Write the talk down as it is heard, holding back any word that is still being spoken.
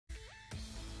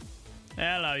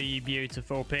Hello, you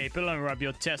beautiful people, and rub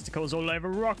your testicles all over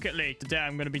Rocket League. Today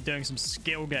I'm going to be doing some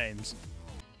skill games.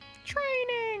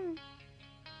 Training!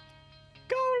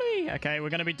 Goalie! Okay, we're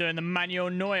going to be doing the Manuel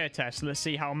Neuer test. Let's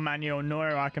see how Manuel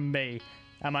Neuer I can be.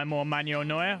 Am I more Manuel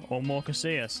Neuer or more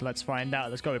Casillas? Let's find out.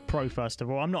 Let's go with pro first of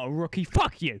all. I'm not a rookie.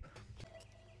 Fuck you!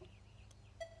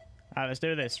 Alright, let's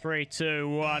do this. 3, 2,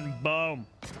 1, boom.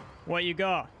 What you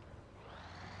got?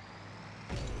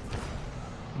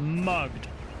 Mugged.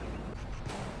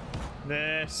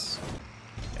 This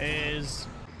is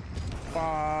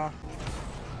far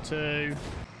too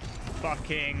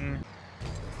fucking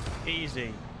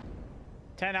easy.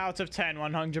 10 out of 10,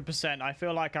 100%. I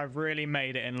feel like I've really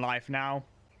made it in life now.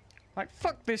 Like,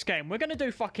 fuck this game. We're gonna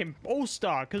do fucking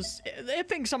All-Star, because it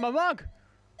thinks I'm a mug.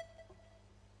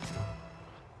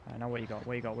 I know what you got.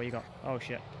 What you got? What you got? Oh,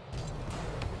 shit.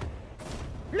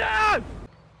 No!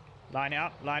 Line it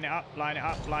up, line it up, line it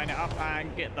up, line it up,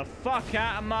 and get the fuck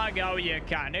out of my goal, you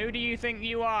cunt. Who do you think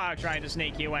you are trying to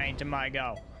sneak your way into my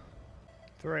goal?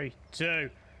 3, 2,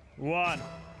 1.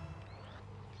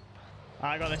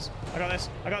 I got this. I got this.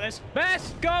 I got this.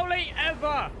 Best goalie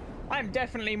ever! I'm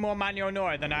definitely more Manuel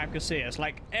Neuer than I am Casillas.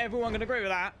 Like, everyone can agree with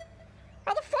that.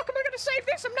 How the fuck am I going to save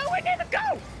this? I'm nowhere near the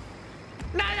goal!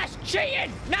 No, that's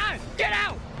cheating! No! Get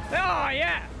out! Oh,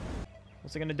 yeah!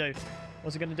 What's it going to do?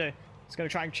 What's it going to do? It's going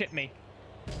to try and chip me.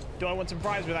 Do I want some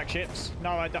fries with that chips? No,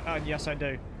 I don't. Yes, I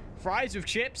do. Fries with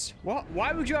chips? What?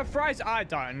 Why would you have fries? I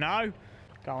don't know.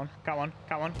 Come on, come on,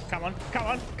 come on, come on, come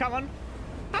on, come on.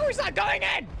 How is that going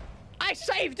in? I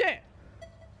saved it!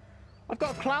 I've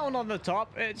got a clown on the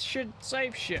top. It should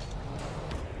save shit.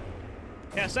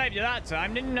 Yeah, I saved you that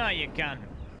time, didn't I, you can?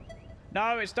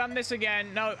 No, it's done this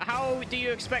again. No, how do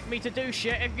you expect me to do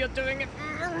shit if you're doing it?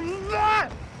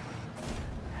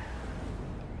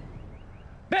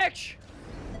 Bitch!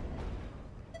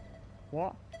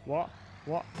 What? What?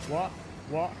 What? What?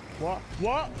 What? What?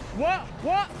 What? What?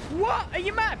 What? What? Are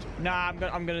you mad? Nah,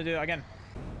 I'm gonna do it again.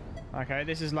 Okay,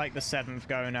 this is like the 7th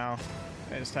go now.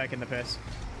 It's taking the piss.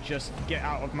 Just get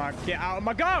out of my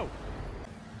go!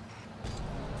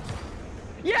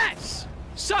 Yes!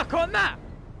 Suck on that!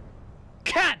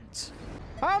 Can't!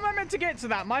 How am I meant to get to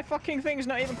that? My fucking thing's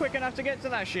not even quick enough to get to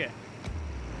that shit.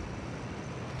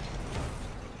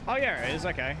 Oh, yeah, it is.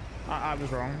 Okay. I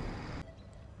was wrong.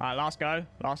 Alright, last go.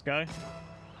 Last go.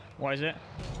 What is it?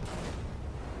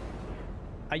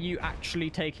 Are you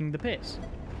actually taking the piss?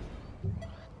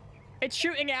 It's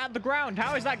shooting it at the ground.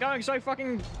 How is that going so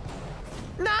fucking...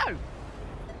 No!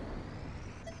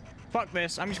 Fuck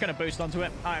this. I'm just going to boost onto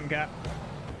it. I am cat.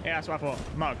 Yeah, that's what I thought.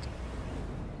 Mugged.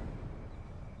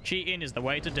 Cheating is the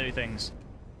way to do things.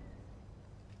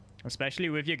 Especially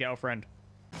with your girlfriend.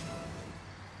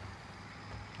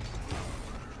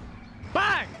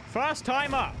 Bang! First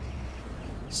time up.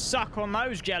 Suck on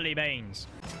those jelly beans.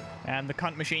 And the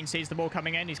cunt machine sees the ball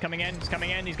coming in. He's coming in. He's coming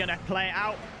in. He's going to play it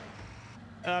out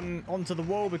onto the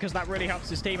wall because that really helps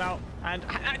his team out. And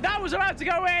that was about to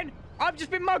go in. I've just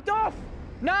been mugged off.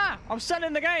 Nah, I'm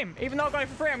selling the game. Even though I'll go for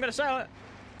free, I'm going to sell it.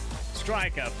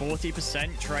 Striker,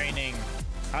 40% training.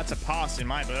 That's a pass in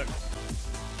my book.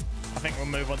 I think we'll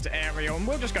move on to aerial, and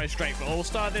we'll just go straight for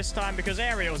all-star this time because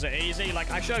aerials are easy.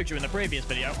 Like I showed you in the previous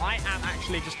video, I am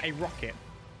actually just a rocket.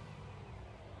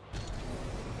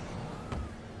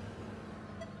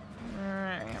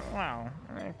 Wow,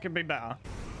 it could be better.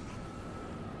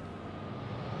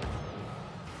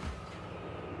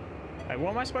 Hey,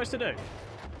 what am I supposed to do?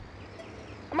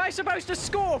 Am I supposed to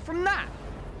score from that?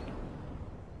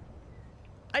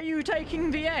 Are you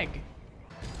taking the egg?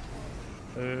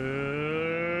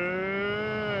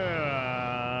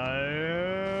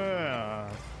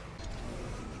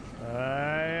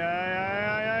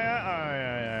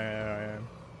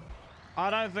 I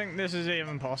don't think this is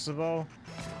even possible.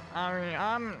 I mean,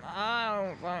 I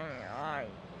don't think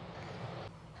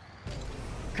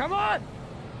Come on!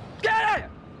 Get it!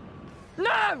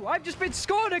 No! I've just been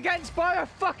scored against by a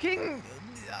fucking...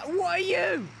 What are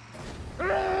you?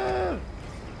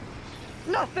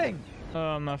 Nothing!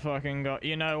 Oh my fucking god.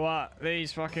 You know what?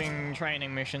 These fucking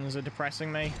training missions are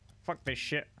depressing me. Fuck this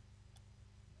shit.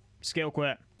 Skill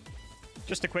quit.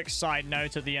 Just a quick side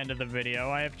note at the end of the video.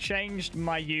 I have changed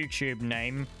my YouTube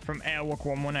name from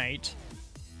Airwalk118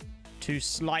 to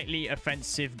Slightly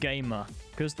Offensive Gamer.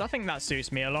 Because I think that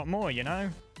suits me a lot more, you know?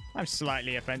 I'm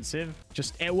slightly offensive.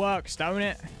 Just, it works, don't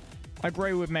it?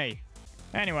 Agree with me.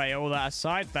 Anyway, all that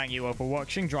aside, thank you all for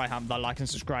watching. Dry hump that like and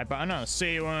subscribe button. I'll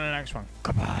see you on the next one.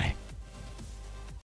 Goodbye.